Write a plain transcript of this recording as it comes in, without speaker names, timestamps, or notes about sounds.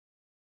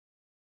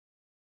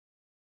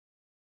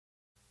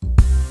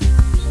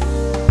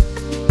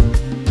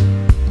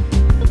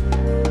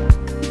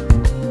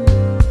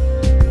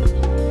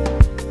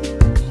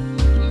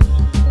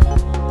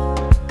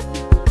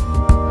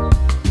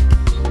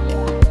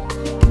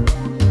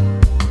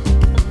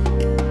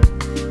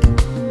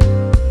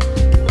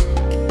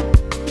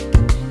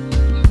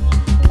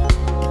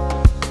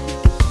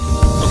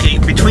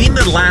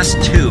last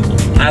two.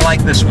 I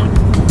like this one,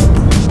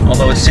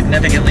 although it's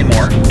significantly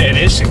more. It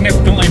is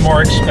significantly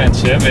more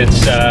expensive.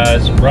 It's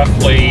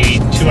roughly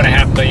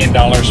 $2.5 million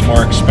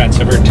more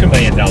expensive, or $2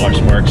 million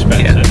more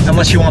expensive. Yeah,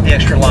 unless you want the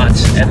extra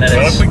lots, and then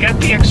well, if we get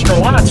the extra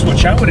lots,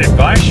 which I would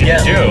advise you to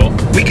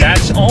do,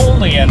 that's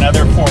only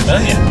another $4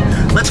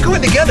 million. Let's go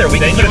in together. We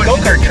can put a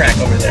go-kart track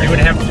over there. You would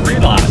have 3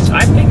 lots.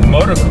 I think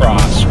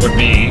motocross would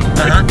be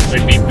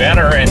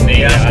better, and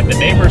the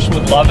neighbors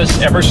would love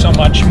us ever so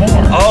much more.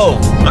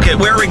 Oh, okay.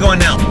 Where are we going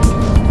now?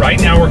 Right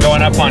now we're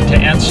going up onto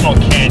Encinal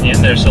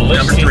Canyon. There's a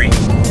listing.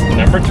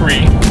 Number 3.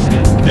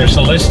 There's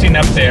a listing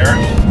up there.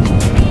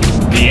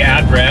 The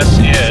address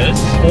is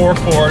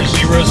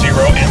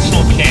 4400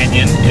 Encinal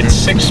Canyon. It's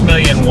 $6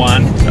 million,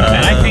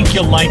 and I think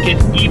you'll like it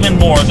even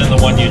more than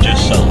the one you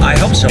just saw. I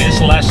hope so.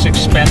 It's less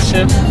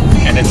expensive,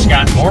 and it's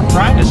got more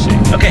privacy.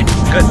 Okay,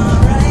 good.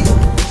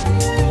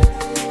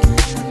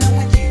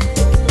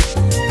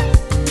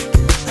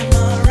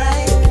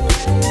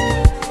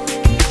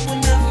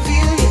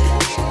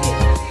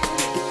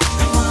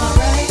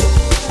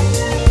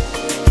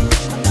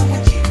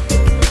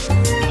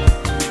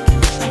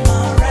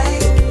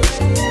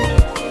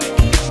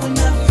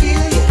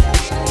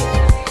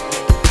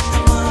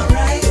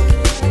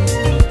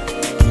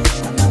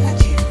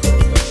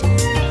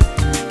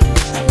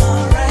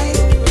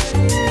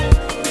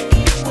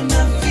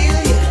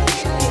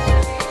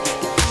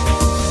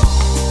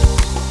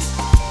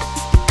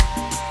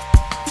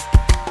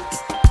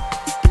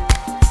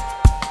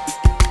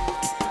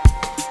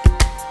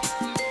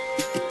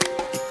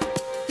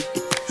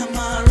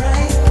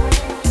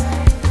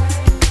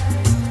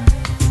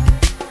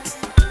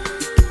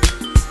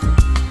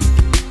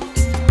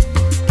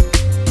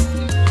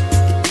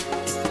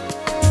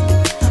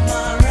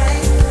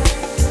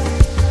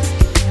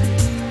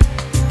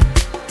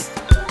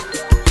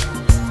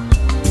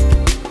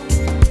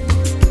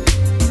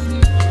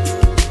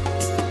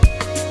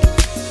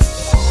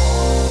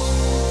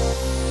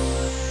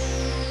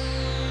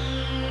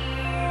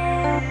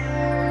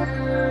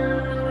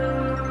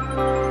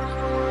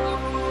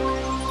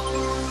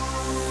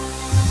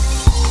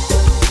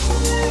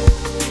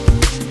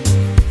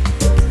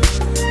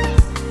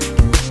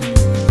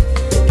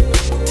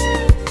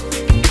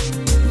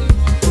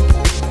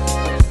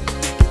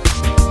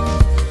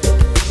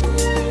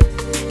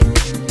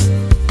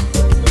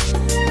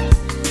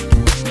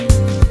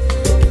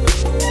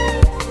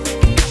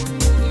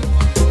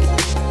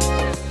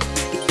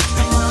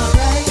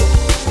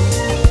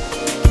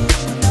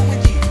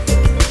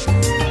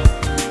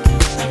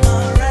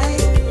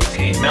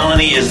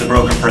 Melanie is the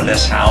broker for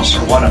this house,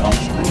 or one of them,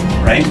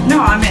 right? No,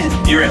 I'm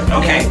in. You're in,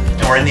 okay.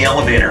 And we're in the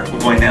elevator. We're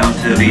going down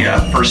to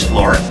the first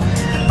floor.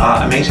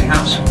 Amazing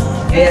house.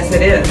 Yes,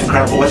 it is.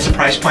 Incredible. What's the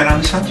price point on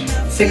this house?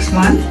 6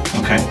 months.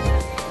 Okay.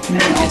 And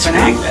then It's open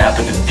big, up.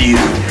 but the view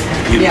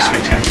is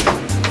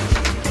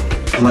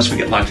spectacular. Unless we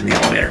get locked in the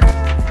elevator.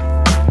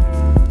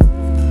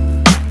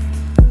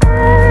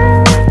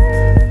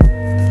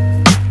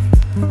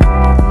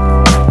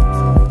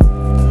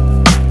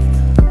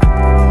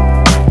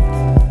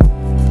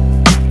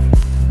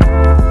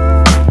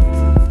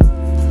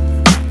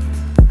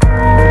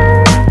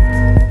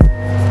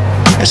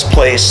 This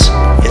place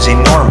is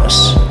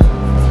enormous.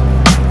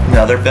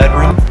 Another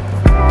bedroom,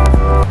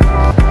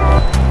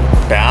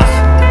 bath,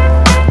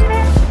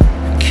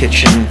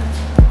 kitchen,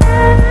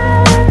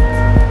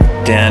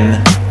 den.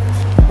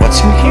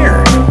 What's in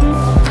here?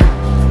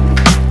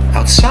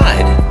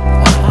 Outside.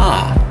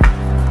 Aha.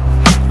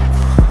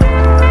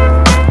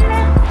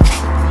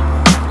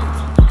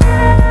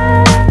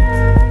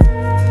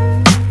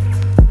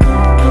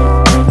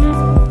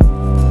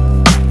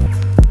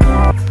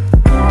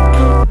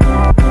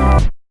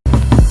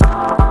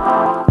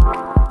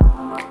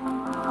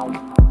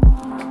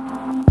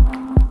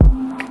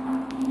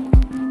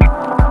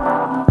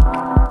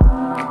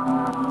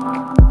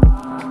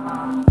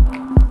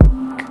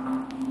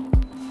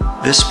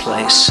 This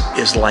place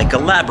is like a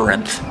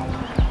labyrinth.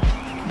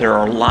 There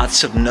are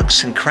lots of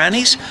nooks and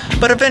crannies,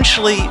 but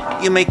eventually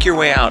you make your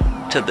way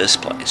out to this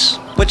place,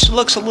 which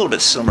looks a little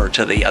bit similar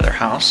to the other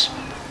house,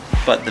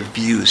 but the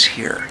views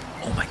here,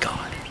 oh my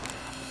God.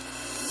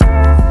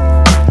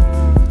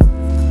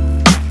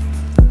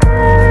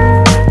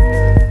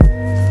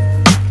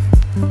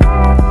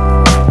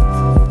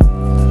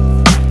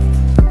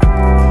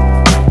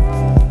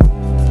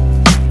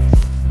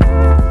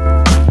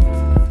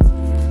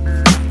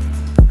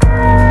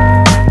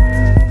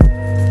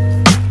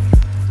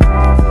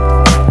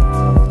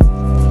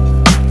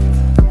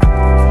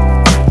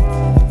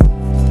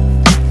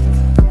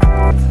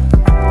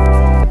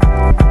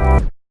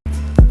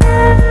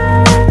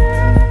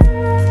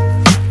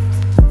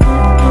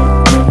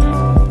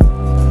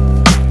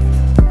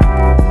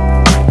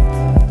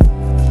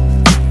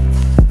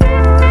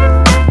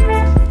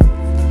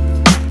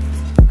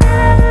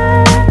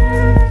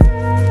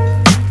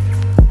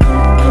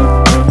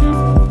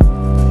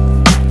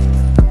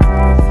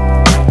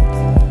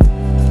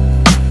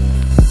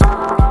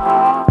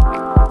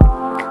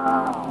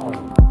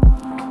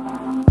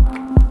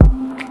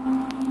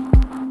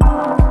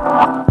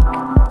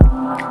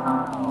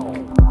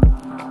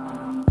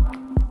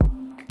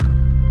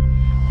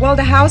 Well,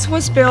 the house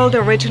was built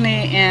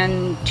originally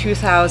in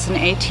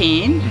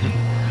 2018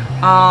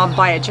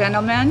 by a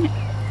gentleman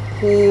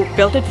who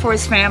built it for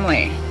his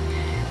family.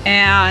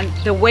 And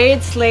the way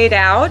it's laid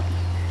out,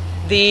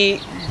 the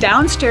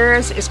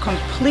downstairs is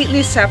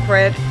completely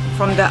separate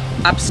from the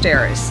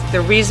upstairs.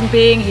 The reason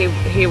being,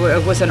 he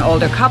was an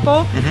older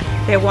couple.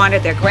 They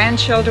wanted their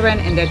grandchildren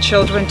and their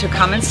children to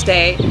come and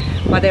stay,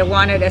 but they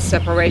wanted a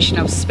separation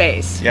of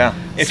space. Yeah,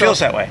 it feels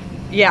that way.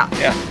 Yeah.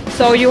 Yeah.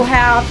 So you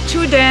have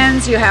 2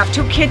 dens, you have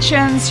 2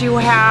 kitchens, you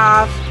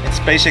have... It's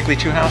basically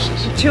 2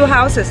 houses. 2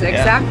 houses,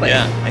 exactly.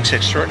 Yeah, makes it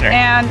extraordinary.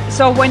 And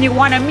so when you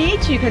want to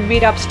meet, you can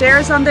meet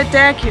upstairs on the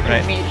deck, you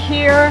can meet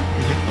here,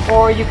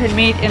 or you can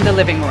meet in the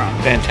living room.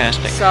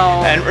 Fantastic. So,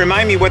 and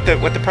remind me what the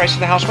price of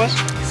the house was?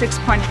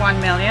 6.1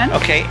 million.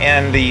 Okay,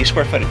 and the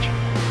square footage?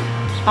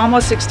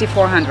 Almost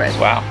 6,400.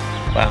 Wow,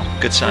 wow,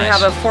 good size. We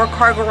have a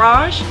 4-car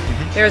garage.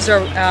 There's a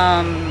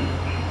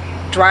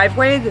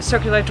driveway, the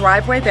circular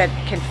driveway that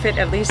can fit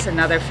at least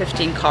another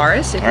 15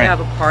 cars if you have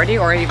a party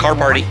or even car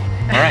party. All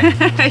right.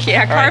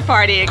 Yeah, car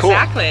party,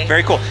 exactly. Cool.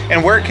 Very cool.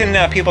 And where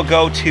can people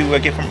go to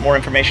get more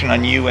information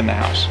on you and the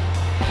house?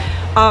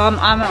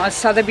 I'm on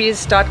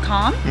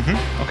Sotheby's.com.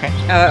 Okay.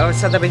 Or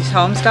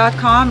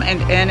Sotheby'sHomes.com,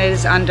 and it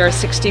is under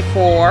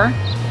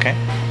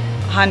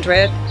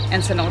 6400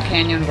 Encinal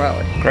Canyon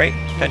Road. Great.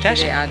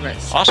 Fantastic. The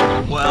address.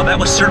 Awesome. Well, that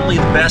was certainly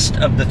the best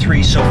of the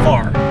 3 so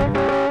far.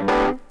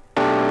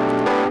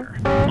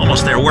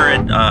 Almost there. We're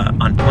at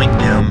on Point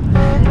Doom,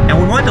 and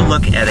we wanted to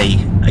look at a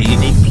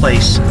unique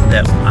place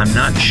that I'm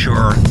not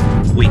sure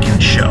we can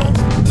show.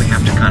 We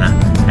have to kind of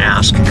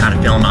ask and kind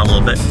of feel them out a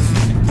little bit.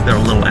 They're a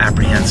little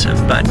apprehensive,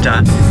 but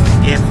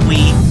if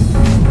we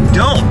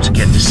don't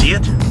get to see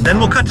it, then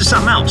we'll cut to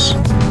something else.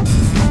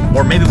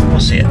 Or maybe we will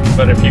see it.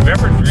 But if you've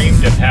ever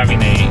dreamed of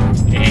having a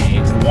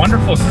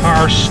wonderful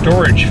car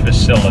storage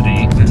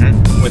facility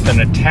with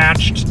an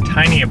attached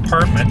tiny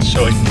apartment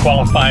so it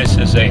qualifies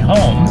as a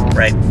home,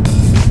 right?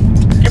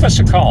 Give us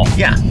a call.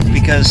 Yeah,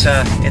 because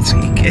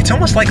it's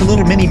almost like a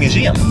little mini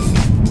museum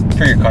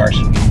for your cars.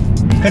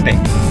 Could be.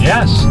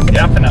 Yes,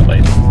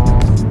 definitely.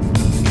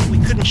 We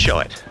couldn't show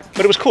it,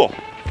 but it was cool.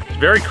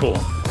 Very cool.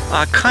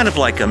 Kind of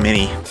like a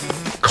mini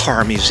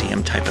car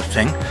museum type of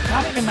thing.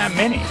 Not even that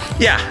many.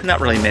 Yeah, not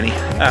really many.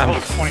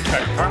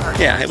 25 cars.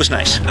 Yeah, it was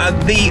nice.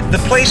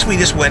 The place we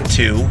just went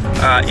to,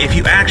 if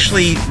you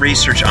actually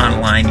research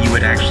online, you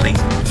would actually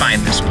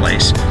find this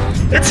place.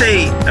 It's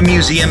a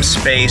museum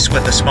space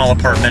with a small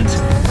apartment,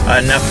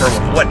 enough for,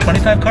 what,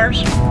 25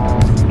 cars?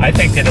 I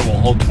think that it will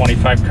hold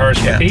 25 cars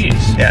with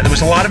ease. Yeah, there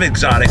was a lot of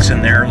exotics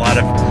in there, a lot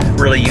of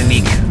really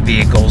unique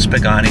vehicles,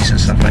 Bugattis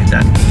and stuff like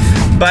that.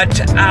 But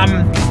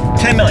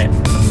 10 million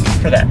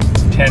for that.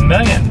 10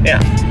 million. Yeah.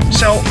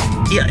 So,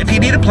 yeah, if you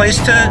need a place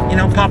to, you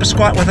know, pop a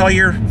squat with all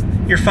your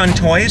fun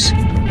toys,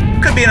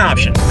 could be an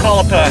option. Call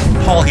up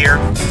Paul here,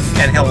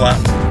 and he'll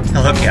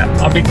hook you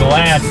up. I'll be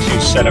glad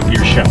to set up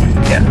your showing.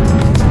 Yeah.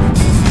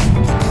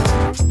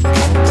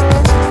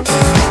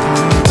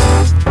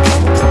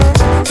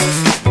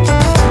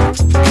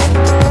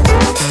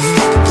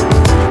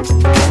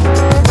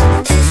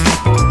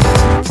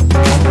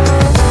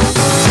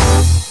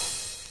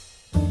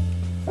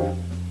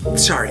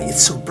 Sorry,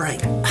 it's so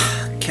bright.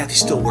 Kathy's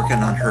still working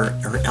on her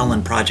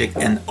Ellen project,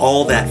 and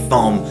all that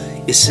foam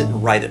is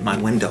sitting right at my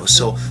window.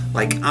 So,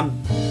 like,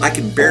 I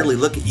can barely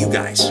look at you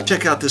guys.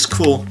 Check out this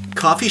cool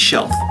coffee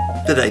shelf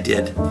that I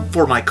did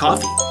for my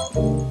coffee.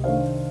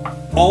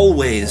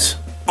 Always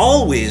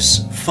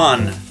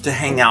fun to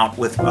hang out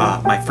with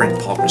my friend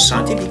Paul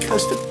Grisanti,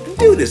 because the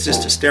dude is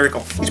just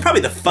hysterical. He's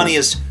probably the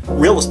funniest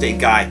real estate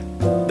guy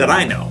that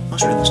I know.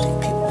 Most real estate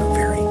people are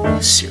very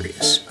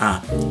serious.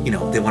 You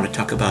know, they want to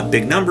talk about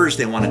big numbers.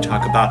 They want to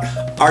talk about,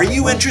 are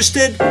you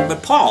interested?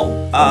 But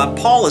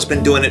Paul has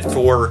been doing it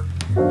for,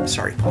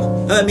 sorry,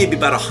 Paul, maybe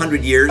about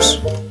 100 years,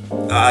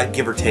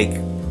 give or take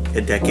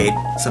a decade,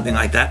 something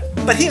like that.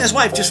 But he and his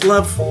wife just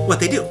love what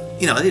they do.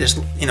 You know, they just,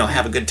 you know,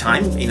 have a good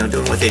time, you know,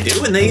 doing what they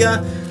do, and they,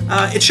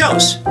 it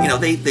shows. You know,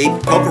 they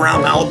poke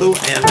around Malibu,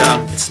 and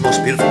it's the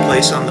most beautiful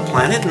place on the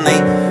planet, and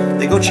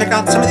they go check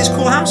out some of these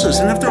cool houses,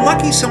 and if they're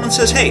lucky, someone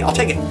says, hey, I'll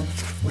take it.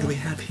 What do we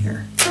have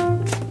here?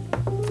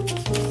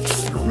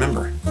 I don't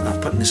remember. I'm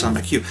putting this on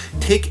my queue.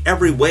 Take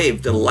Every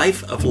Wave, The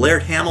Life of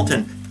Laird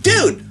Hamilton.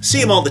 Dude,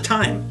 see him all the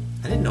time.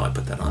 I didn't know I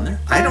put that on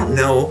there. I don't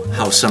know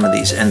how some of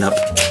these end up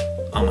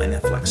on my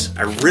Netflix.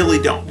 I really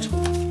don't.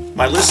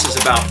 My list is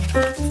about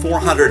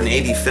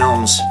 480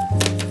 films,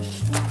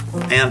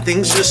 and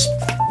things just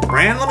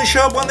randomly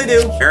show up when they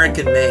do.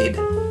 American Made.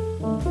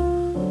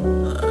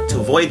 To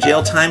avoid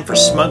jail time for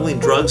smuggling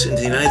drugs into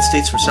the United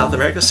States from South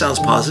America sounds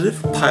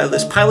positive.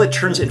 This pilot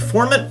turns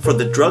informant for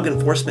the Drug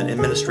Enforcement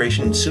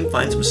Administration and soon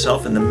finds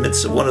himself in the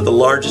midst of one of the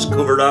largest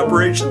covert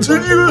operations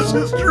in U.S.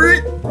 history.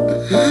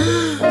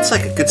 It's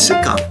like a good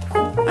sitcom.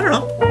 I don't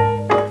know.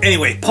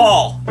 Anyway,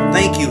 Paul,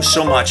 thank you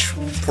so much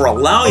for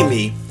allowing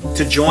me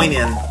to join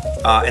in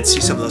and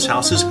see some of those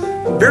houses.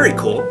 Very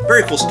cool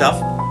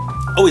stuff.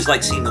 Always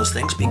like seeing those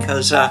things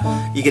because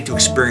you get to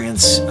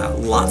experience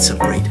lots of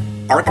great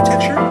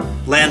architecture,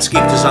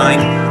 landscape design,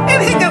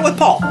 and hang out with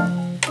Paul.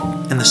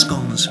 the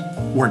scones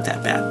weren't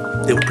that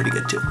bad. They were pretty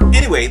good too.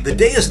 Anyway, the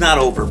day is not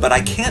over, but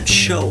I can't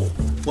show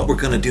what we're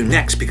gonna do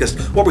next, because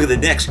what we're gonna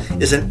do next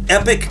is an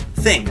epic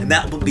thing, and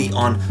that will be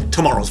on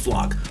tomorrow's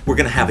vlog. We're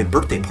gonna have a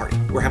birthday party.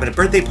 We're having a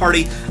birthday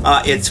party.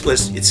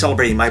 It's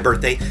celebrating my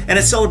birthday, and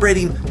it's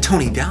celebrating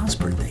Tony Dow's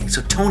birthday.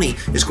 So Tony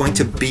is going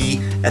to be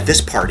at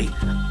this party,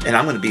 and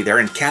I'm gonna be there,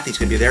 and Kathy's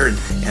gonna be there,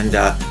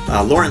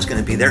 and Lauren's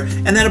gonna be there,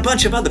 and then a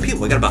bunch of other people.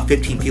 We got about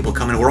 15 people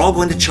coming. We're all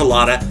going to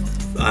Chelada,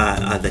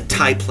 the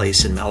Thai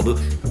place in Malibu,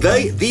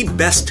 the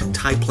best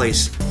Thai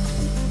place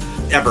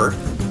ever.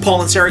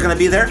 Paul and Sarah are going to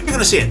be there. You're going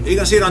to see it. You're going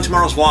to see it on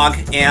tomorrow's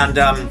vlog. And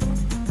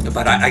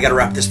but I got to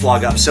wrap this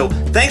vlog up. So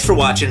thanks for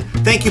watching.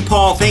 Thank you,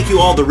 Paul. Thank you,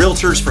 all the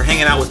realtors, for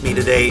hanging out with me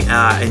today.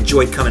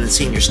 Enjoyed coming and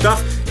seeing your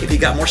stuff. If you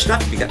got more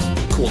stuff, if you got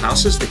cool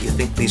houses that you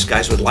think these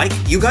guys would like,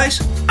 you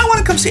guys, I want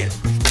to come see it.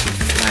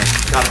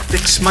 I got to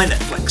fix my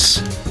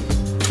Netflix.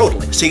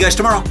 Totally. See you guys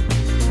tomorrow.